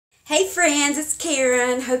Hey friends, it's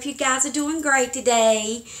Karen. Hope you guys are doing great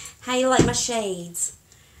today. How you like my shades?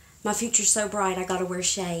 My future's so bright I gotta wear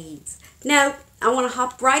shades. No, I want to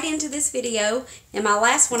hop right into this video. In my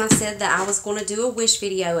last one I said that I was going to do a wish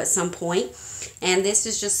video at some point. And this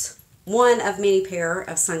is just one of many pair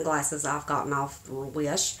of sunglasses I've gotten off the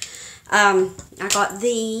wish. I got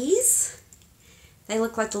these. They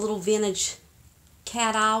look like the little vintage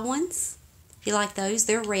cat eye ones. If you like those,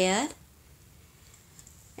 they're red.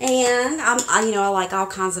 And I like all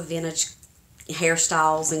kinds of vintage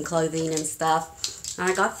hairstyles and clothing and stuff. And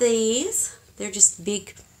I got these. They're just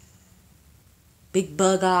big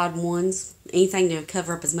bug-eyed ones. Anything to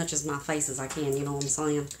cover up as much of my face as I can, you know what I'm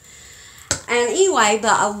saying? And anyway,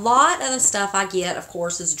 but a lot of the stuff I get, of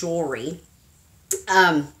course, is jewelry.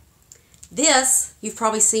 This, you've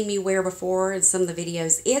probably seen me wear before in some of the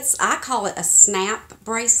videos. I call it a snap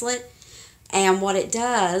bracelet. And what it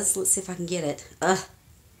does, let's see if I can get it.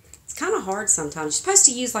 It's kind of hard sometimes. You're supposed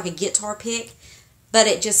to use like a guitar pick, but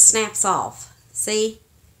it just snaps off. See?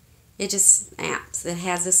 It just snaps. It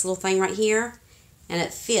has this little thing right here, and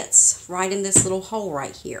it fits right in this little hole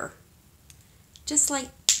right here. Just like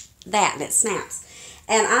that, and it snaps.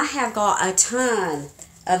 And I have got a ton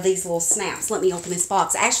of these little snaps. Let me open this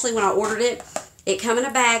box. Actually, when I ordered it, it come in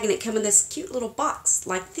a bag, and it come in this cute little box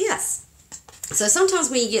like this. So sometimes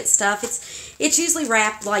when you get stuff, it's usually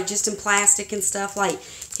wrapped like just in plastic and stuff. Like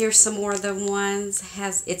here's some more of the ones.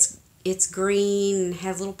 It's green and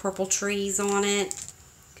has little purple trees on it.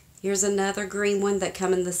 Here's another green one that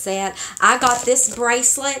come in the set. I got this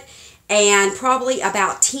bracelet and probably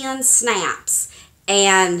about 10 snaps.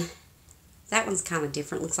 And that one's kind of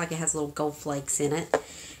different. Looks like it has little gold flakes in it.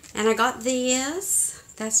 And I got this.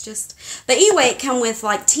 That's just, but anyway, it come with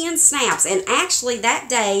like 10 snaps, and actually that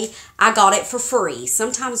day I got it for free.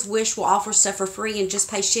 Sometimes Wish will offer stuff for free and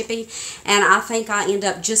just pay shipping, and I think I end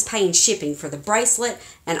up just paying shipping for the bracelet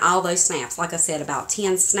and all those snaps. Like I said, about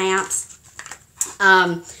 10 snaps.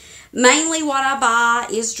 Mainly what I buy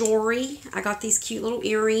is jewelry. I got these cute little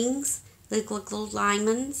earrings. They look little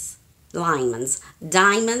diamonds,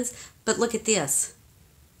 but look at this.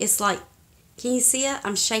 It's like, can you see it?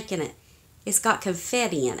 I'm shaking it. It's got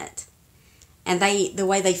confetti in it. And the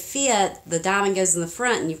way they fit, the diamond goes in the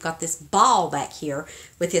front, and you've got this ball back here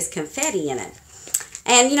with this confetti in it.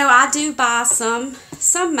 And, you know, I do buy some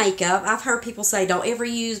makeup. I've heard people say don't ever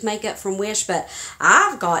use makeup from Wish, but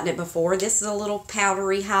I've gotten it before. This is a little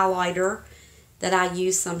powdery highlighter that I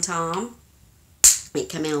use sometime. It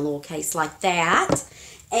come in a little case like that.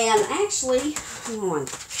 And actually, hold on.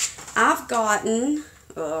 I've gotten,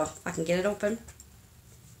 if I can get it open.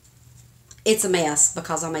 It's a mess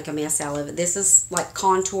because I make a mess out of it. This is like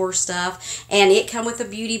contour stuff. And it come with a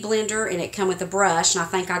beauty blender, and it come with a brush. And I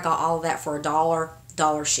think I got all of that for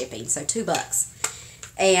 $1 shipping. So $2.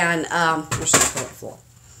 And let's just put it on the floor.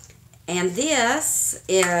 And this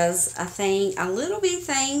is a little bitty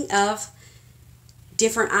thing of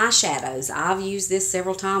different eyeshadows. I've used this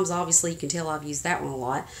several times. Obviously, you can tell I've used that one a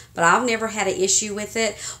lot. But I've never had an issue with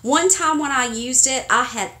it. One time when I used it, I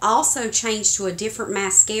had also changed to a different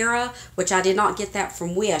mascara, which I did not get that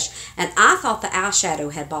from Wish. And I thought the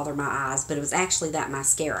eyeshadow had bothered my eyes, but it was actually that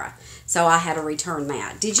mascara. So I had to return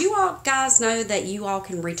that. Did you all guys know that you all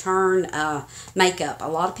can return makeup? A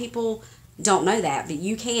lot of people don't know that, but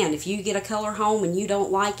you can. If you get a color home and you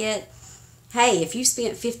don't like it, hey, if you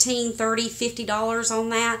spent $15, $30, $50 on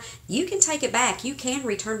that, you can take it back. You can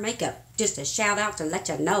return makeup. Just a shout out to let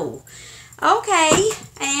you know. Okay,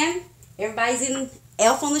 and everybody's in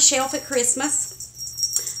Elf on the Shelf at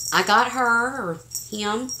Christmas. I got her, or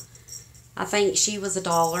him. I think she was $1.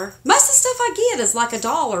 Most of the stuff I get is like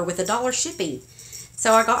 $1 with $1 shipping.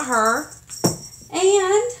 So I got her.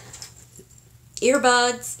 And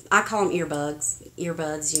earbuds. I call them earbuds.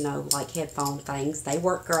 Earbuds, you know, like headphone things. They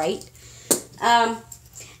work great.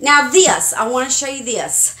 Now this, I want to show you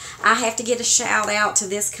this. I have to get a shout out to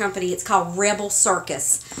this company. It's called Rebel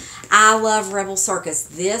Circus. I love Rebel Circus.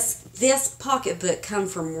 This pocketbook come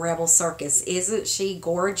from Rebel Circus. Isn't she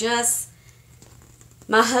gorgeous?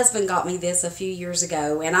 My husband got me this a few years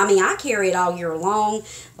ago, and I mean, I carry it all year long.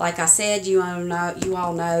 Like I said, you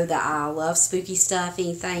all know that I love spooky stuff,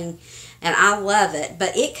 anything. And I love it.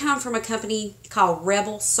 But it come from a company called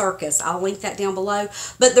Rebel Circus. I'll link that down below.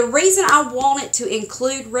 But the reason I wanted to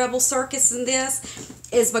include Rebel Circus in this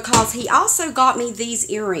is because he also got me these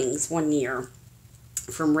earrings one year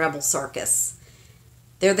from Rebel Circus.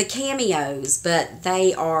 They're the cameos, but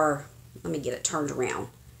they are, let me get it turned around.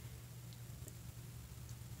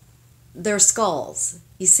 They're skulls.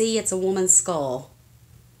 You see, it's a woman's skull.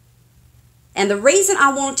 And the reason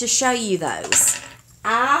I wanted to show you those,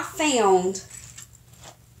 I found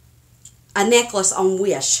a necklace on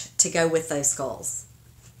Wish to go with those skulls.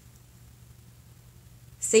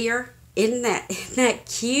 See her? Isn't that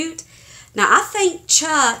cute? Now, I think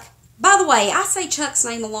Chuck, by the way, I say Chuck's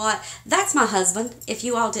name a lot. That's my husband. If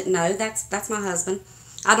you all didn't know, that's my husband.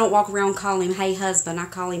 I don't walk around calling him, hey, husband. I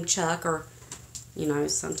call him Chuck, or, you know,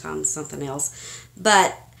 sometimes something else.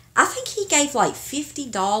 But I think he gave like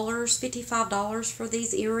 $50, $55 for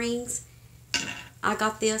these earrings. I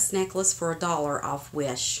got this necklace for $1 off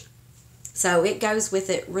Wish. So it goes with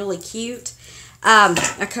it, really cute.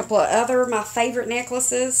 A couple of other my favorite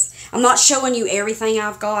necklaces. I'm not showing you everything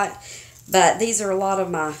I've got, but these are a lot of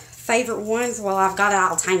my favorite ones. Well, I've got it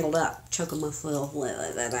all tangled up. Choking myself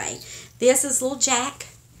today. This is little Jack.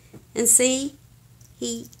 And see,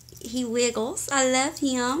 he wiggles. I love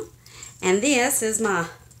him. And this is my,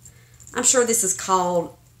 I'm sure this is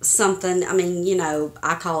called something. I mean, you know,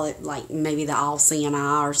 I call it like maybe the all-seeing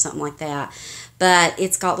eye or something like that. But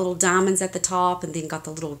it's got little diamonds at the top and then got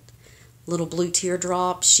the little blue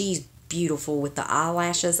teardrops. She's beautiful with the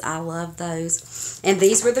eyelashes. I love those. And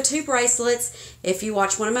these were the 2 bracelets. If you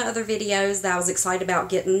watch one of my other videos that I was excited about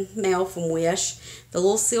getting mail from Wish, the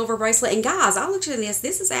little silver bracelet. And guys, I looked at this.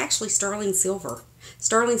 This is actually sterling silver.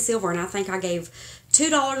 Sterling silver, and I think I gave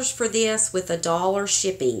 $2 for this with $1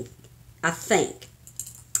 shipping, I think.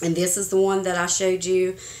 And this is the one that I showed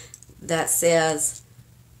you that says,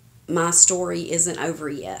 my story isn't over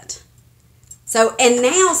yet. So, and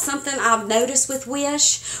now something I've noticed with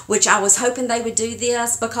Wish, which I was hoping they would do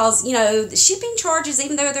this because, you know, the shipping charges,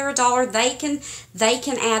 even though they're $1, they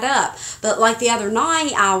can add up. But like the other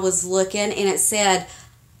night I was looking and it said,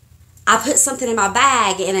 I put something in my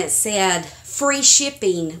bag and it said free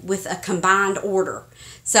shipping with a combined order.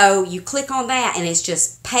 So you click on that and it's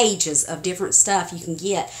just pages of different stuff you can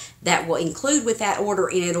get that will include with that order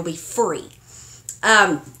and it'll be free.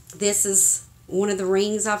 This is one of the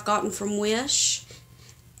rings I've gotten from Wish.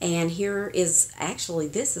 And here is, actually,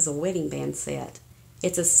 this is a wedding band set.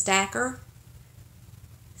 It's a stacker.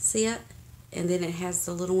 See it? And then it has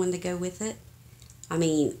the little one to go with it. I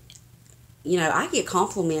mean, you know, I get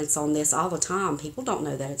compliments on this all the time. People don't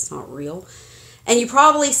know that it's not real. And you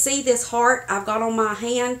probably see this heart I've got on my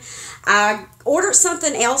hand. I ordered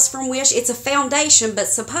something else from Wish. It's a foundation, but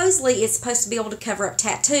supposedly it's supposed to be able to cover up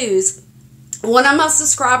tattoos. One of my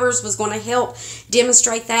subscribers was going to help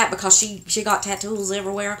demonstrate that because she got tattoos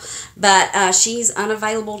everywhere. But she's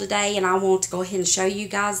unavailable today, and I want to go ahead and show you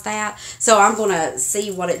guys that. So I'm going to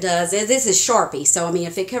see what it does. This is Sharpie, so I mean,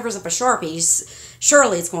 if it covers up a Sharpie,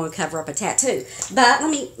 surely it's going to cover up a tattoo. But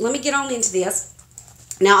let me get on into this.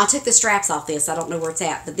 Now, I took the straps off this. I don't know where it's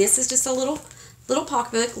at, but this is just a little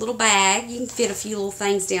pocketbook, little bag. You can fit a few little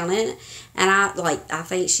things down in it. And I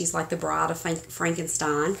think she's like the bride of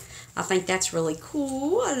Frankenstein. I think that's really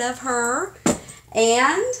cool. I love her.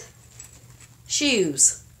 And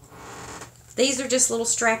shoes. These are just little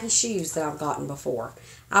strappy shoes that I've gotten before.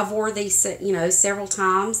 I've wore these, you know, several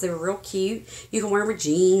times. They were real cute. You can wear them with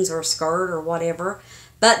jeans or a skirt or whatever.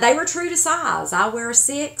 But they were true to size. I wear a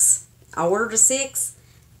 6. I ordered a 6.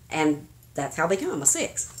 And that's how they come, a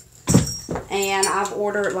 6. And I've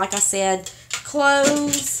ordered, like I said,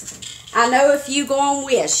 clothes. I know if you go on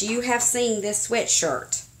Wish, you have seen this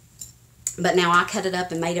sweatshirt. But now I cut it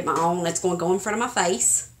up and made it my own. That's going to go in front of my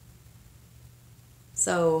face.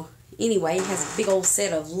 So, anyway, it has a big old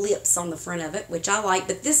set of lips on the front of it, which I like.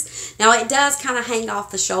 But this, now it does kind of hang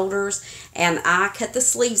off the shoulders. And I cut the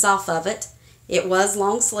sleeves off of it. It was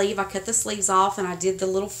long sleeve. I cut the sleeves off and I did the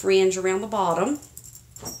little fringe around the bottom.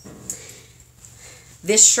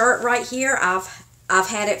 This shirt right here, I've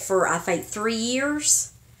had it for, I think, 3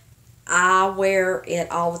 years. I wear it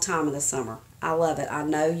all the time in the summer. I love it. I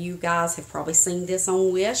know you guys have probably seen this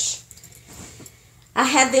on Wish. I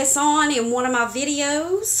had this on in one of my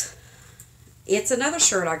videos. It's another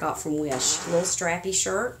shirt I got from Wish. A little strappy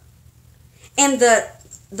shirt. And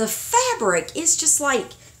the fabric is just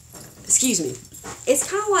like, excuse me, it's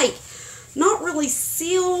kind of like, not really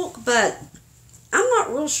silk, but I'm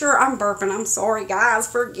not real sure. I'm burping. I'm sorry, guys.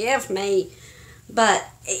 Forgive me. But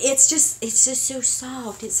it's just so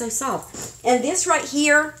soft. It's so soft. And this right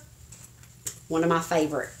here, one of my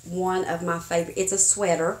favorite. It's a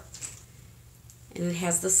sweater. And it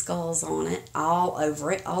has the skulls on it. All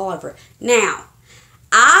over it. All over it. Now,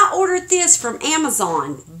 I ordered this from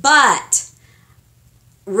Amazon. But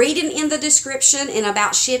reading in the description and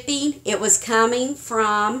about shipping, it was coming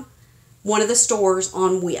from one of the stores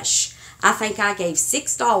on Wish. I think I gave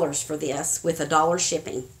 $6 for this with $1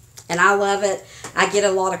 shipping. And I love it. I get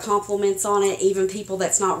a lot of compliments on it. Even people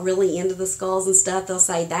that's not really into the skulls and stuff, they'll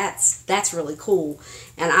say, that's really cool.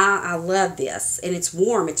 And I love this. And it's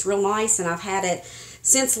warm. It's real nice. And I've had it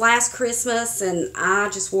since last Christmas, and I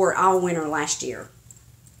just wore it all winter last year.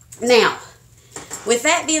 Now, with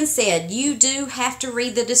that being said, you do have to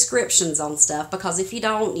read the descriptions on stuff, because if you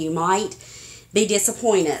don't, you might be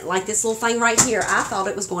disappointed. Like this little thing right here, I thought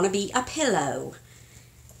it was going to be a pillow.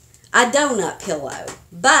 A donut pillow.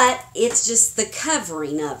 But it's just the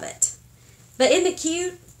covering of it. But isn't it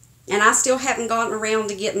cute? And I still haven't gotten around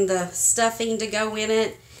to getting the stuffing to go in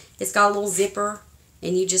it. It's got a little zipper,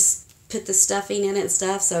 and you just put the stuffing in it and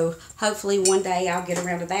stuff. So hopefully one day I'll get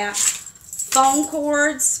around to that. Phone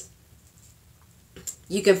cords.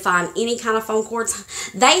 You can find any kind of phone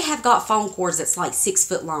cords. They have got phone cords that's like 6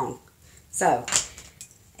 foot long. So,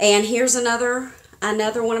 and here's another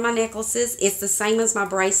one of my necklaces. It's the same as my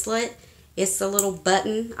bracelet. It's the little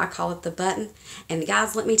button. I call it the button. And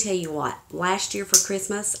guys, let me tell you what. Last year for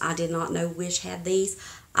Christmas, I did not know Wish had these.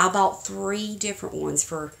 I bought 3 different ones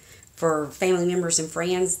for family members and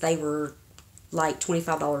friends. They were like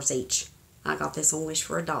 $25 each. I got this on Wish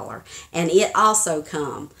for $1. And it also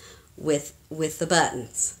come with the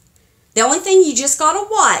buttons. The only thing you just got to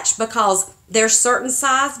watch, because there's certain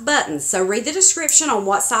size buttons. So read the description on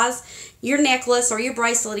what size your necklace or your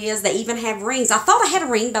bracelet is. They even have rings. I thought I had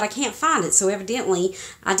a ring, but I can't find it. So evidently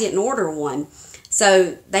I didn't order one.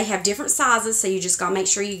 So they have different sizes. So you just got to make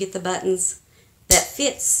sure you get the buttons that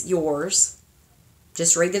fits yours.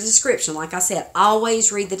 Just read the description. Like I said,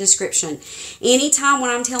 always read the description. Anytime when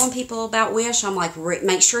I'm telling people about Wish, I'm like,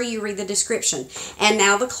 make sure you read the description. And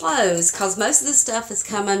now the clothes, because most of the stuff is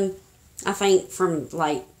coming, I think, from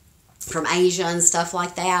Asia and stuff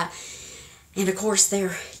like that. And of course,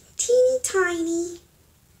 they're teeny tiny.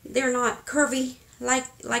 They're not curvy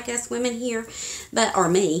like us women here, or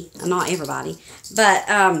me, not everybody.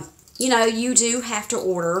 But you know, you do have to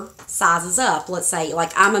order sizes up. Let's say,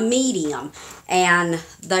 like, I'm a medium, and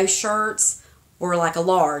those shirts were like a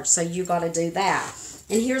large, so you got to do that.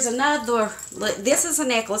 And here's another. This is a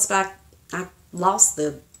necklace, but I lost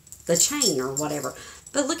the chain or whatever.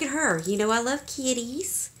 But look at her. You know, I love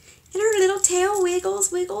kitties, and her little tail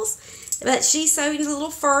wiggles. But she's so into the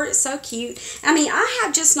little fur. It's so cute. I mean, I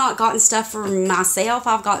have just not gotten stuff for myself.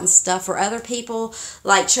 I've gotten stuff for other people.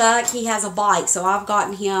 Like Chuck, he has a bike, so I've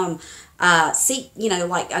gotten him seat, you know,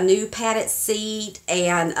 like a new padded seat,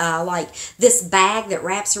 and like this bag that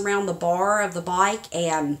wraps around the bar of the bike,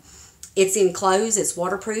 and it's enclosed. It's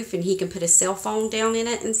waterproof, and he can put his cell phone down in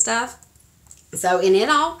it and stuff. So, and it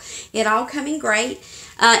all coming great.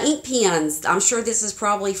 Ink pens. I'm sure this is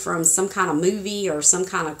probably from some kind of movie or some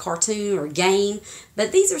kind of cartoon or game.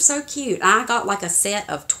 But these are so cute. I got like a set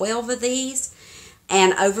of 12 of these.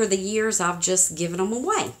 And over the years, I've just given them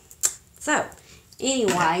away. So,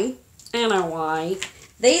 anyway,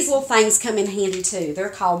 these little things come in handy too. They're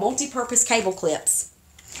called multi-purpose cable clips.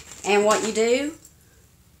 And what you do,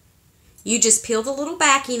 you just peel the little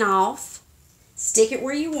backing off, stick it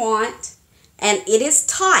where you want, and it is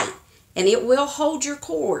tight. And it will hold your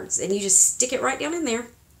cords. And you just stick it right down in there.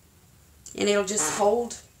 And it'll just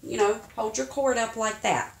hold, you know, hold your cord up like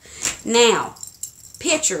that. Now,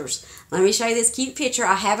 pictures. Let me show you this cute picture.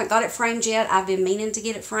 I haven't got it framed yet. I've been meaning to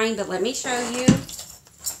get it framed, but let me show you.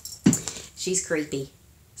 She's creepy.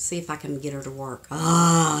 See if I can get her to work.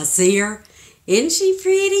 Ah, see her? Isn't she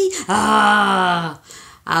pretty? Ah,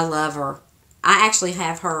 I love her. I actually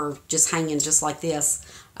have her just hanging just like this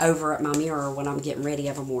over at my mirror when I'm getting ready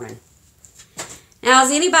every morning. Now,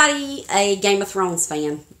 is anybody a Game of Thrones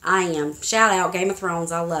fan? I am. Shout out Game of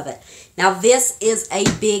Thrones. I love it. Now, this is a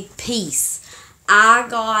big piece. I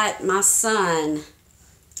got my son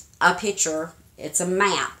a picture. It's a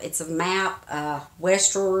map. It's a map,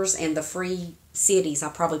 Westeros and the Free Cities. I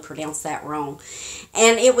probably pronounced that wrong.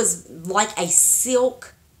 And it was like a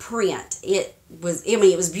silk print. It was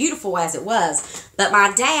beautiful as it was. But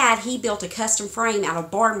my dad, he built a custom frame out of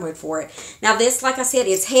barnwood for it. Now this, like I said,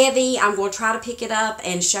 it's heavy. I'm going to try to pick it up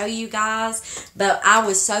and show you guys. But I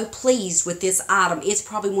was so pleased with this item. It's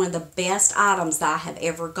probably one of the best items that I have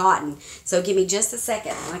ever gotten. So give me just a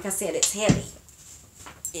second. Like I said, it's heavy.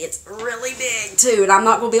 It's really big too, and I'm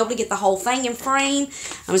not going to be able to get the whole thing in frame.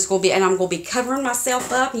 I'm going to be covering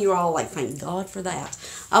myself up, and you're all like, thank God for that.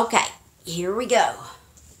 Okay, here we go.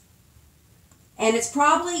 And it's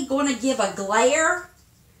probably going to give a glare,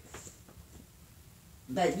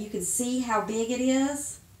 but you can see how big it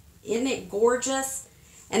is. Isn't it gorgeous?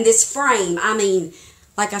 And this frame, I mean,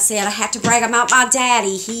 like I said, I have to brag about my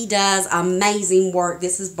daddy. He does amazing work.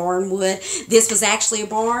 This is barnwood. This was actually a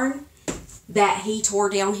barn that he tore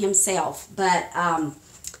down himself. But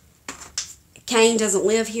Kane doesn't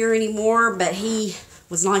live here anymore, but he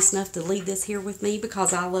was nice enough to leave this here with me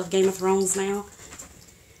because I love Game of Thrones now.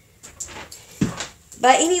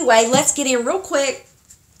 But anyway, let's get in real quick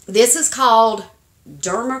This is called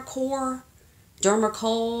Dermacore.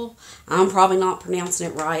 Dermacol. I'm probably not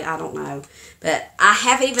pronouncing it right. I don't know. But I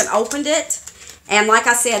haven't even opened it. And like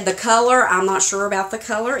I said, the color, I'm not sure about the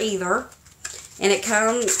color either. And it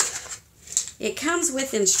comes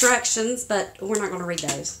with instructions, but we're not going to read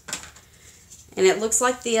those. And it looks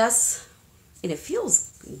like this. And it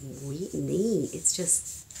feels neat. It's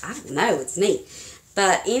just, I don't know, it's neat.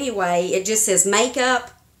 But anyway, it just says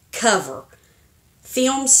makeup cover.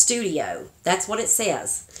 Film studio. That's what it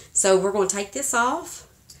says. So we're going to take this off.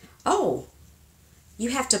 Oh,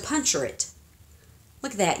 you have to puncture it.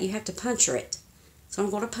 Look at that. You have to puncture it. So I'm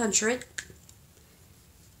going to puncture it.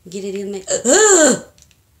 Get it in there. Ugh!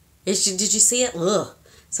 Did you see it? Ugh.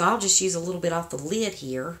 So I'll just use a little bit off the lid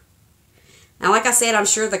here. Now, like I said, I'm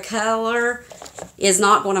sure the color is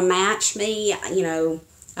not going to match me. You know,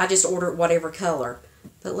 I just ordered whatever color.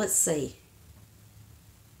 But let's see.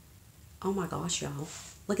 Oh my gosh, y'all.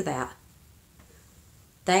 Look at that.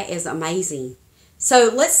 That is amazing.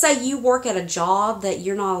 So let's say you work at a job that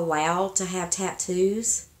you're not allowed to have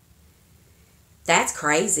tattoos. That's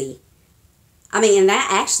crazy. I mean, and that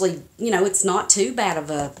actually, you know, it's not too bad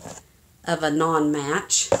of a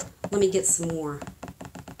non-match. Let me get some more.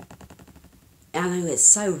 I know it's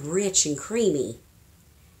so rich and creamy.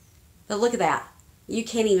 But look at that. You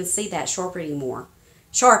can't even see that Sharpie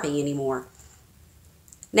anymore.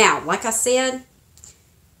 Now, like I said,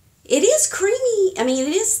 it is creamy. I mean,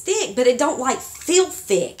 it is thick, but it don't like feel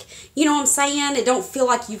thick. You know what I'm saying? It don't feel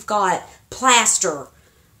like you've got plaster.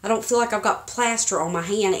 I don't feel like I've got plaster on my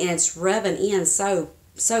hand, and it's rubbing in so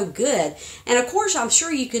good. And of course, I'm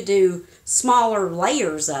sure you could do smaller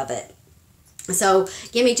layers of it. So,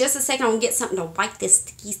 give me just a second. I'm going to get something to wipe this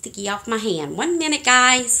sticky off my hand. 1 minute,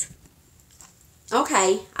 guys.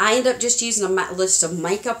 Okay, I end up just using a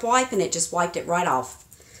makeup wipe, and it just wiped it right off.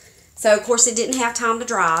 So, of course, it didn't have time to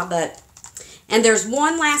dry, but... And there's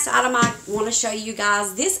one last item I want to show you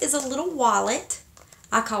guys. This is a little wallet.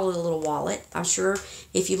 I call it a little wallet. I'm sure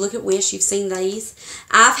if you look at Wish, you've seen these.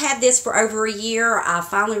 I've had this for over a year. I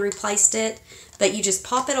finally replaced it. But you just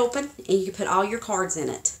pop it open, and you can put all your cards in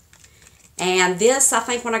it. And this, I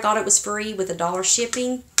think when I got it, was free with $1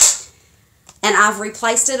 shipping. And I've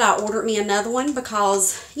replaced it. I ordered me another one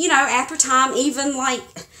because, you know, after time, even like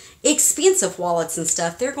expensive wallets and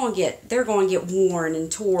stuff, they're going to get worn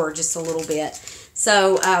and tore just a little bit.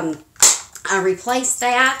 So I replaced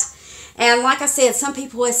that. And like I said, some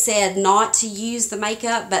people have said not to use the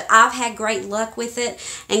makeup, but I've had great luck with it.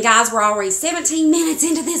 And guys, we're already 17 minutes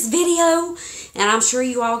into this video, and I'm sure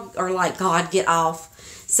you all are like, God, get off.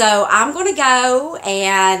 So I'm going to go,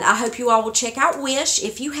 and I hope you all will check out Wish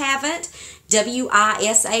if you haven't.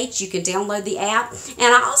 W-I-S-H. You can download the app.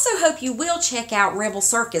 And I also hope you will check out Rebel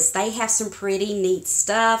Circus. They have some pretty neat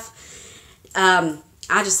stuff. I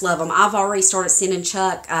just love them. I've already started sending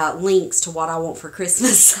Chuck links to what I want for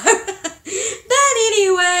Christmas. But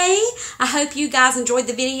anyway, I hope you guys enjoyed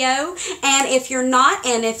the video. And if you're not,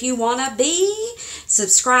 and if you want to be,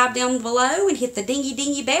 subscribe down below and hit the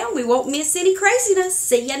dingy bell. We won't miss any craziness.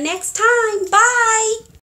 See you next time. Bye.